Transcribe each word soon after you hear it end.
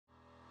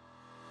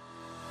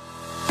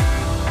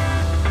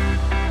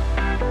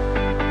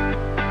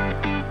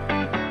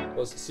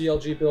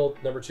builds, CLG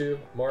build number 2,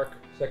 Mark,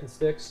 second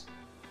sticks.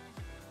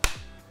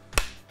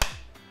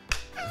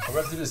 I'm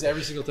about to do this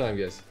every single time,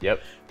 guys.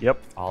 Yep.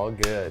 Yep. All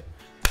good.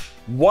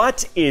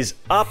 What is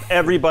up,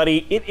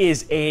 everybody? It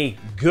is a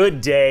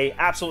good day,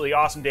 absolutely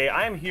awesome day.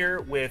 I am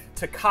here with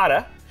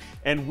Tocata,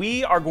 and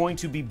we are going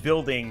to be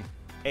building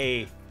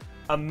a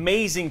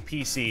amazing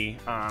PC.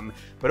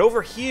 But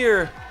over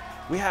here,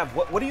 we have,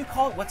 what do you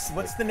call it? What's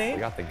the name?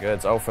 We got the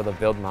goods. Oh, for the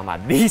build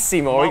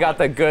mamadissimo. We got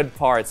the good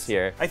parts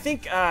here. I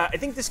think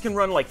this can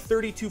run like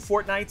 32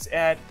 Fortnites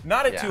at,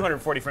 not at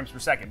 240 frames per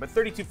second, but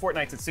 32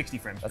 Fortnites at 60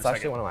 frames per second. That's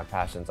actually one of my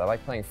passions. I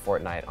like playing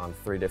Fortnite on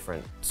 3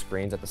 different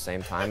screens at the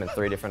same time and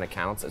 3 different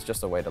accounts. It's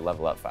just a way to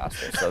level up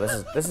faster. So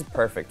this is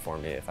perfect for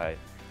me if I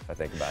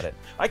think about it.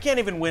 I can't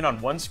even win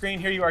on 1 screen.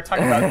 Here you are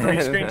talking about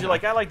 3 screens. You're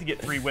like, I like to get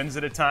 3 wins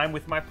at a time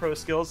with my pro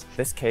skills.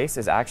 This case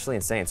is actually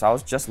insane. So I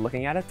was just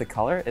looking at it. The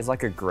color is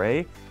like a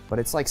gray, but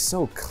it's like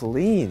so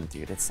clean,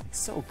 dude. It's like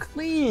so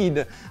clean.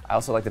 I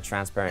also like the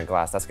transparent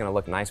glass. That's gonna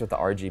look nice with the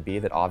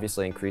RGB that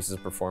obviously increases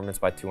performance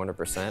by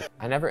 200%.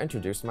 I never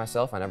introduced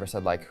myself. I never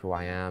said like who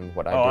I am,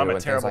 what I do, I'm a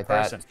and terrible things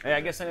like person. that. Hey,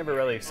 I guess I never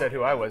really said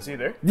who I was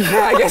either.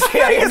 Yeah, I guess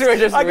we're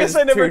just. I guess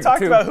I never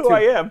talked about who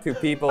I am. 2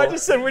 people. I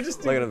just said we're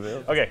just. Look at the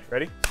build. Okay,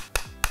 ready?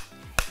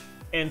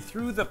 And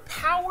through the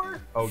power.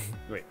 Oh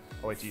wait.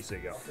 Oh wait till you say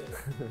go.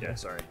 Yeah,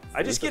 sorry.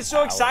 I just get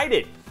so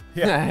excited.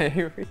 Yeah.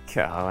 Here we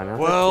go.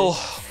 Well,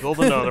 build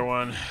another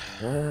one.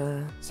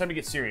 It's time to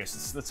get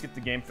serious. Let's get the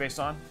game face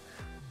on.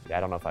 Yeah, I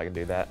don't know if I can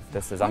do that.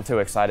 I'm too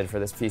excited for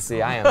this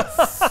PC. I am.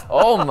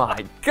 Oh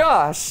my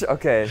gosh.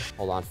 Okay.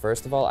 Hold on.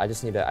 First of all, I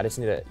just need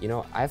to, you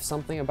know, I have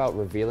something about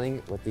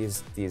revealing with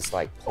these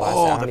like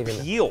plastic.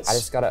 Peels. I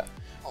just gotta,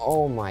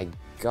 oh my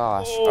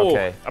gosh. Oh,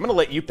 okay. I'm gonna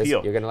let you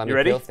peel. You're gonna let me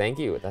ready? peel? Thank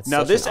you. That's now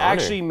such this an honor.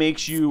 actually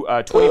makes you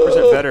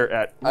 20% better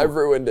at. I've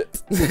ruined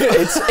it.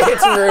 it's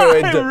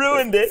ruined. I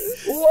ruined it.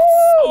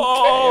 Whoa,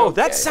 Oh, okay,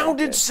 that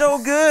sounded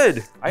so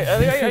good.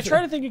 I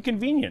try to think of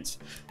convenience.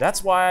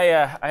 That's why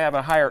I have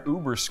a higher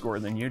Uber score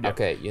than you do.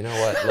 Okay, you know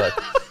what? Look,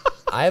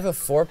 I have a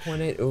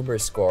 4.8 Uber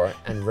score,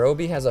 and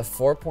Robey has a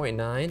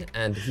 4.9,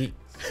 and he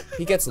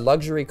gets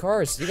luxury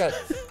cars. You got,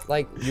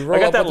 like, you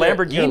roll up that with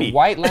Lamborghini. your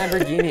white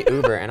Lamborghini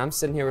Uber, and I'm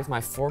sitting here with my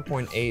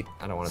 4.8.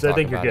 I don't want to talk about it. So I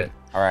think you're good.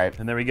 All right.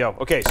 And there we go.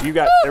 Okay, so you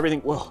got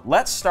everything. Well,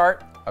 let's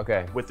start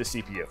with the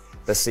CPU.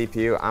 The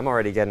CPU, I'm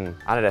already getting,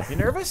 I don't know. You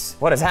nervous?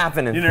 What is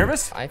happening? You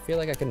nervous? I feel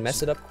like I can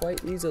mess it up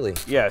quite easily.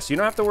 Yeah, so you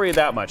don't have to worry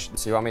that much.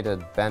 So you want me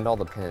to bend all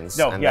the pins?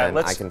 No, and yeah,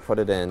 then I can put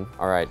it in.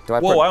 All right. Do I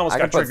Whoa, put, I almost I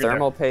got can put triggered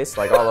thermal paste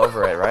like all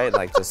over it, right?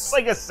 Like just. It's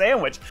like a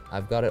sandwich.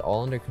 I've got it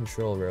all under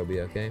control,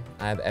 Robey, okay?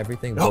 I have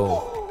everything,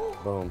 boom,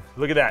 boom.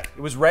 Look at that,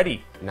 it was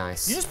ready.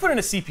 Nice. You just put in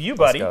a CPU,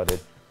 buddy. Let's go,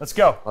 dude. Let's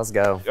go. Let's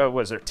go.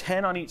 Was there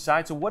 10 on each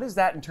side? So what is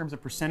that in terms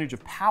of percentage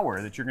of power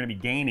that you're gonna be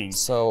gaining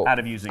out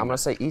of using I'm gonna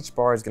say each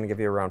bar is gonna give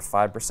you around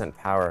 5%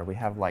 power. We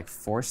have like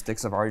 4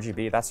 sticks of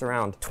RGB. That's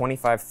around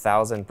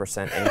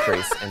 25,000%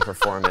 increase in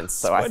performance.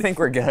 So I think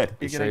we're good.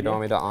 You sure you don't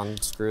want me to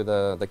unscrew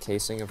the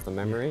casing of the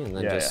memory and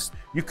then just...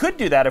 You could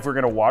do that if we're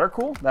gonna water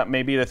cool. That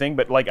may be the thing,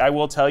 but like I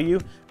will tell you,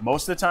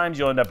 most of the times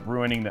you'll end up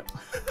ruining the...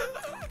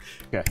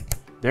 Okay,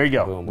 there you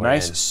go. Boom,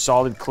 nice,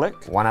 solid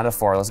click. 1 out of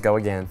 4, let's go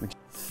again.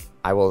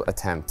 I will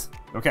attempt.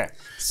 Okay,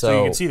 so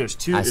you can see there's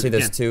 2. I see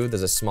there's 2,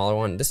 there's a smaller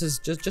one. This is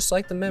just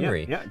like the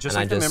memory. Yeah, just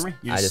like the memory.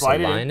 You I just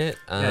slide align it.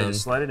 Yeah,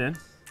 just slide it in.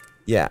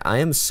 Yeah, I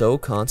am so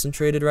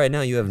concentrated right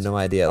now. You have no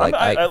idea. Like,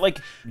 like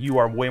you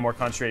are way more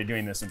concentrated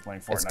doing this than playing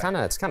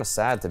Fortnite. It's kind of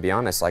sad to be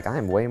honest. Like I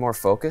am way more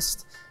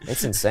focused.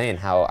 It's insane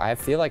how I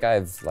feel like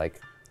I've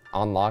like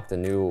unlocked a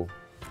new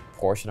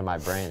portion of my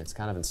brain. It's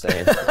kind of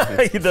insane.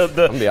 I'm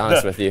gonna be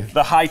honest with you.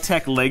 The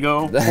high-tech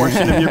Lego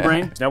portion of your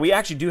brain. Now we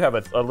actually do have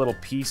a little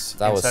piece.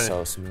 That was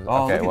so smooth.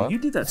 Oh, okay, well. You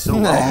did that so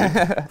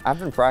well. I've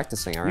been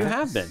practicing, all right? You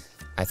have been.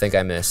 I think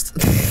I missed.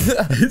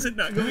 Is it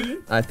not going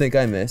in? I think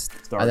I missed.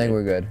 I think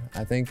we're good.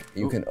 I think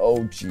you can, oh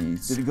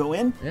jeez. Did it go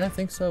in? Yeah, I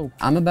think so.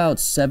 I'm about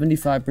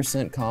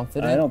 75%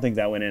 confident. I don't think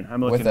that went in. I'm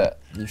looking. With it.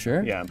 You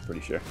sure? Yeah, I'm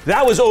pretty sure.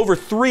 That was over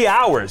 3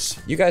 hours.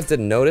 You guys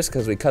didn't notice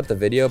because we cut the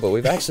video, but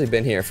we've actually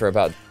been here for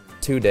about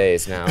 2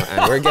 days now,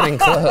 and we're getting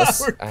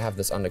close. I have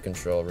this under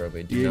control,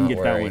 Robey. Do not worry. You didn't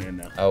get that one in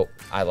now. Oh,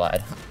 I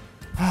lied.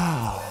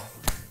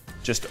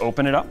 Just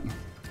open it up.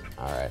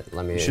 All right,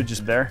 let me. You should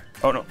just there.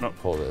 Oh no, no.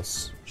 Pull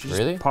this.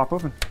 Really? Pop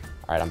open.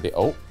 All right,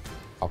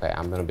 okay,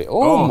 I'm gonna be.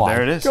 Oh my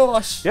there it is.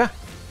 Gosh. Yeah.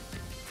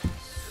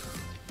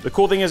 The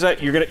cool thing is that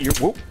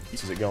whoop.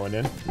 Is it going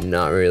in?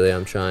 Not really,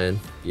 I'm trying.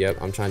 Yep,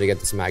 I'm trying to get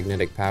this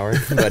magnetic power,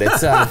 but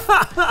it's,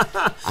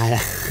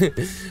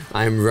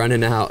 I'm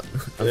running out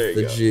of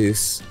the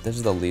juice. This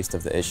is the least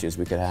of the issues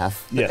we could have.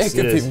 Yes,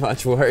 it could be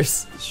much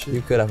worse.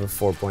 You could have a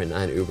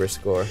 4.9 Uber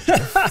score.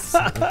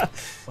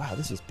 Wow,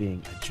 this is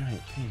being a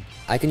giant pain.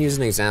 I can use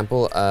an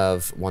example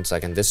of, 1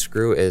 second, this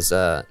screw is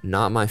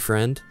not my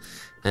friend,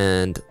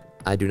 and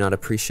I do not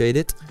appreciate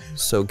it,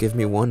 so give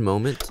me 1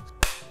 moment.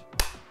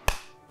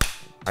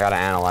 I gotta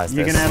analyze this.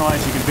 You can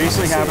analyze, you can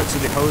basically have it so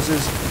the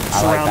hoses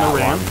surround the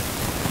ram.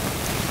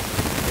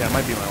 Yeah, it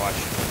might be my watch.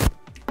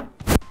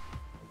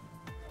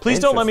 Please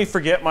don't let me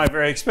forget my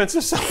very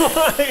expensive sign.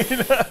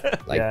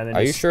 Like, yeah,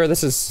 are you sure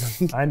this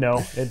is? I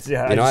know. It's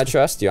yeah. You know, I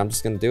trust you. I'm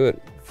just gonna do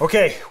it.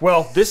 Okay,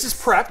 well, this is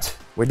prepped.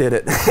 We did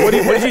it. What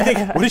did you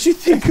think? What did you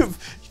think of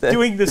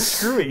doing the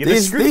screwing?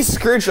 These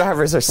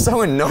screwdrivers are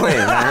so annoying,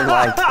 man.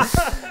 Like,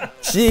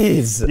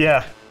 jeez.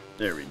 Yeah.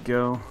 There we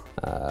go.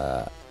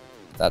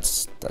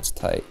 That's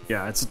tight.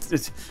 Yeah, it's.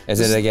 Is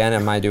it again?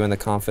 Am I doing the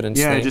confidence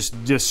thing? Yeah,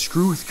 just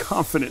screw with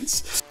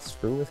confidence.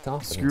 Screw with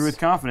confidence. Screw with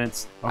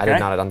confidence. Okay. I did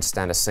not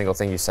understand a single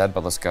thing you said,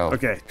 but let's go.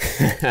 Okay.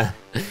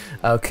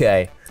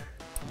 Okay.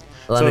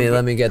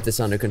 Let me get this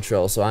under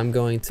control. So I'm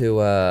going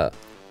to.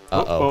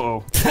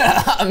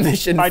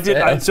 Mission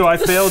failed. So I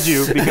failed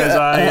you because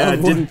I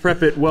didn't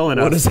prep it well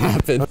enough. What has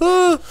happened?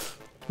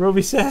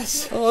 Robey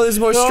says. Oh, this is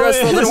more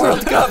stressful than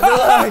World Cup.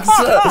 Relax.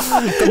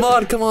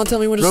 Come on, tell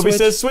me when to switch. Robey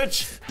says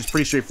switch. It's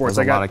pretty straightforward.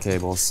 There's a lot of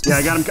cables. Yeah,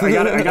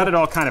 I got it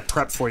all kind of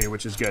prepped for you,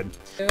 which is good.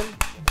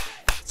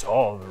 It's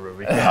all the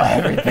Robey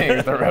can.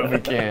 Everything's the Robey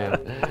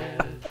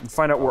can.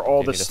 Find out where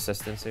all this. Need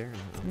assistance here?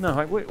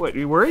 No, wait, what? Are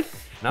you worried?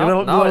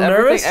 No,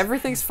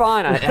 everything's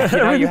fine. You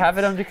know, you have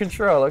it under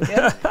control,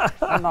 okay?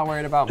 I'm not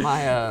worried about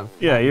my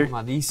your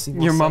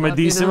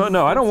mamadissimo.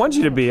 No, I don't want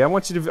you to be. I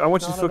want you to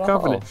feel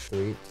confident.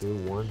 3, 2,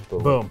 1,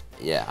 boom. Boom.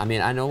 Yeah, I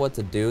mean, I know what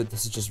to do.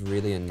 This is just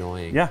really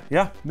annoying.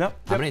 Yeah. No.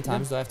 How many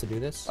times do I have to do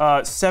this?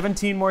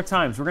 17 more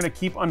times. We're gonna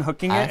keep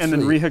unhooking it and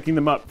then rehooking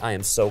them up. I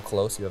am so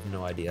close. You have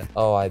no idea.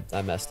 Oh, I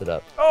messed it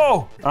up.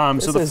 Oh.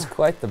 This is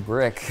quite the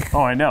brick.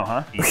 Oh, I know,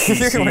 huh?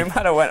 We might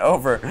have went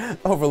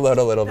overload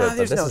a little bit, but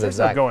this is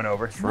exactly going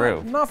over.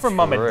 True. Not for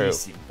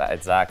mamadissimo.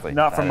 Exactly.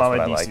 Not for mamadissimo.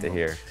 I like to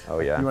hear. Oh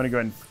yeah. You want to go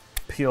ahead and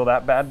peel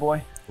that bad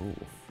boy? Ooh.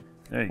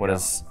 There you go.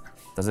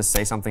 Does this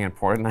say something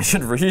important I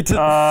should read?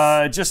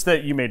 Just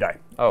that you may die.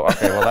 Oh,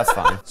 okay. Well, that's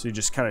fine. So you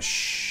just kind of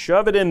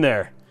shove it in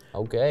there.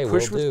 Okay.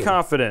 Push with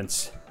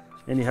confidence.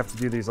 And you have to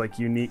do these like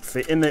unique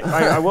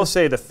I will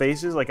say the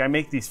faces. Like I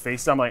make these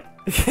faces. I'm like.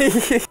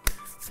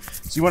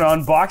 So you want to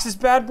unbox this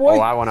bad boy?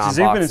 Oh, I want to unbox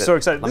it. You've been so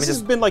excited. This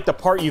has been like the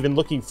part you've been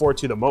looking forward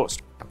to the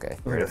most. Okay,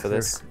 ready for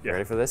this? Yeah.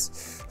 Ready for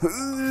this?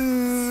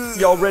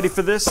 Y'all ready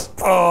for this?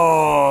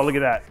 Oh, look at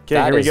that.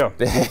 Okay, here we go.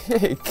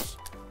 Big.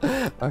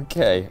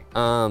 Okay,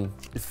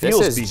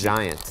 this is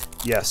giant.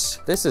 Yes.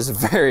 This is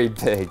very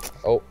big.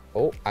 Oh,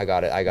 I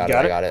got it. I got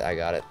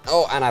it.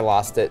 Oh, and I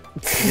lost it.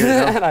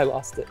 And I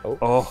lost it.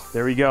 Oh,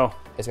 there we go.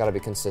 It's got to be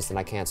consistent.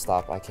 I can't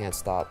stop.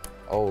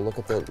 Oh, look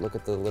at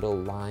the little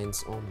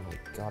lines. Oh my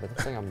God, it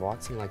looks like I'm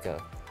watching like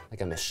a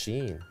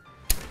machine.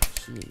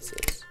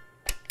 Jesus.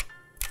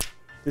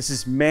 This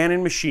is man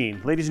and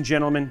machine, ladies and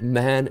gentlemen.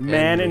 Man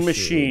and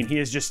machine. He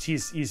is just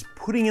he's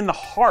putting in the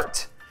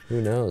heart.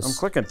 Who knows? I'm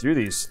clicking through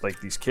these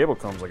cable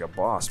combs like a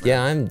boss,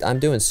 man. Yeah, I'm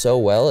doing so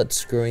well at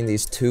screwing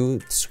these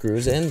 2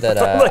 screws in that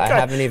I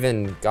haven't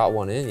even got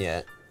one in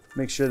yet.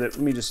 Make sure that,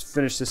 let me just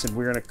finish this and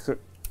we're gonna put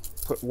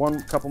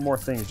couple more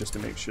things just to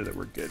make sure that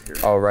we're good here.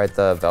 Oh, right,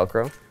 the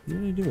Velcro? What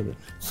are you doing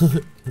with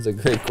it? That's a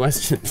great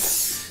question.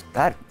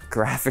 That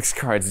graphics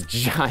card's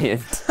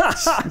giant.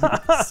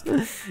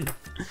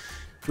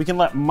 We can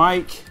let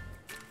Mike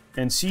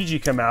and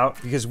CG come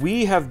out because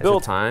we have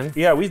built time.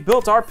 Yeah, we've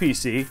built our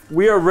PC.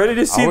 We are ready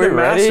to see the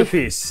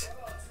masterpiece.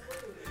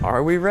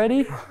 Are we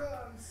ready?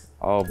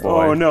 Oh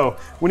boy. Oh no.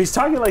 When he's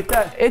talking like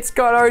that, it's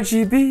got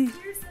RGB.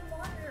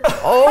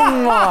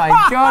 Oh my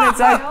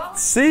God,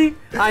 see?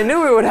 I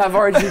knew it would have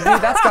RGB.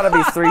 That's gotta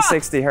be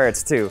 360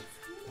 hertz too.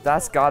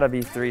 That's gotta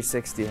be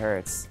 360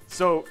 hertz.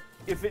 So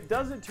if it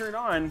doesn't turn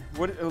on,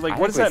 what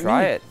does that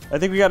mean? It. I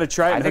think we gotta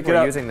try it. I think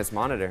we're using this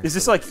monitor. Is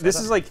this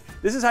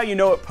this is how you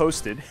know it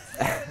posted?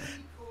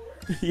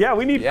 Yeah,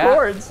 we need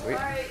cords. All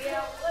right,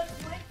 yeah, let's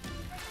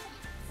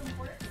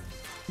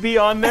be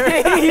on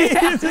there.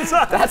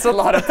 That's a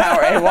lot of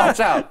power. Hey, watch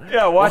out.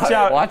 Yeah, watch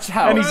out. Watch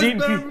out. And he's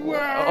eating.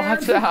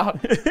 Watch out.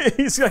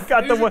 He's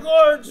got the one.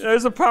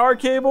 There's a power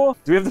cable.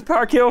 Do we have the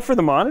power cable for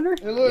the monitor?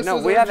 No,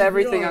 we have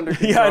everything under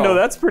control. Yeah, I know.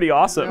 That's pretty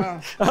awesome.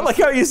 Yeah. I like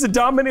how he's the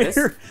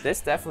dominator. This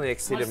definitely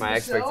exceeded my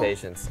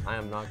expectations. I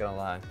am not gonna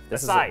lie.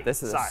 This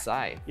is a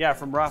sight. Yeah,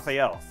 from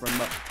Raphael.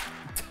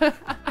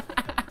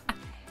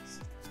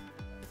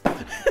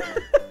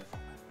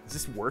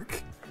 Does this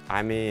work?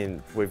 I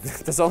mean,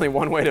 there's only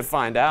one way to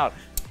find out.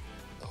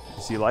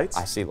 You see lights?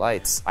 I see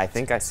lights. I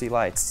think I see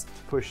lights.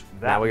 Push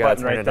that now we gotta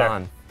button turn right it there.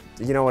 on.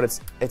 You know what?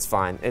 It's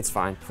fine. It's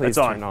fine. Please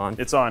turn it on.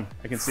 It's on.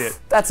 I can see it.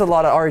 That's a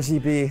lot of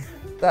RGB.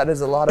 That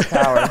is a lot of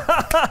power.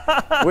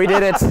 We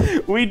did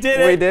it. We did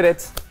it. We did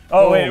it.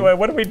 Oh, Boom. wait,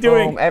 what are we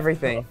doing? Boom,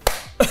 everything.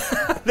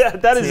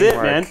 that is it,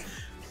 man.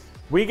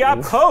 We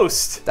got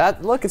post.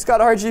 Look, it's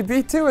got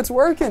RGB too. It's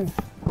working.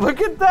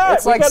 Look at that.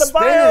 It's like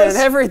spinning and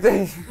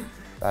everything.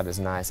 That is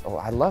nice. Oh,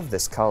 I love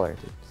this color,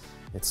 dude.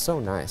 It's so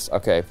nice.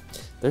 Okay,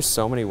 there's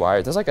so many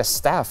wires. There's like a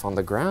staff on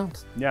the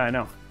ground. Yeah, I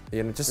know.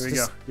 You know, just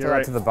throw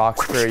that to the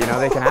box crew. You know,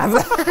 they can have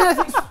that.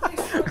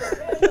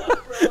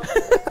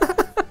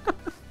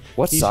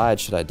 What side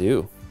should I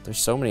do? There's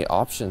so many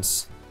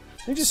options.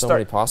 You just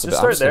many possible.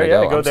 Just start there.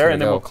 Yeah, go there,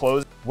 and then we'll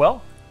close.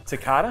 Well,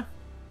 Tocata,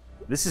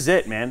 this is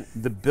it, man.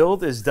 The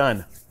build is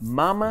done.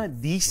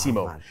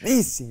 Mamadissimo.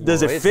 Mamadissimo.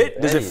 Does it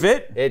fit? Does it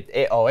fit?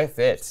 It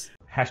fits.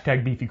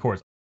 Hashtag beefy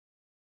cores.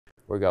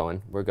 We're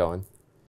going. We're going.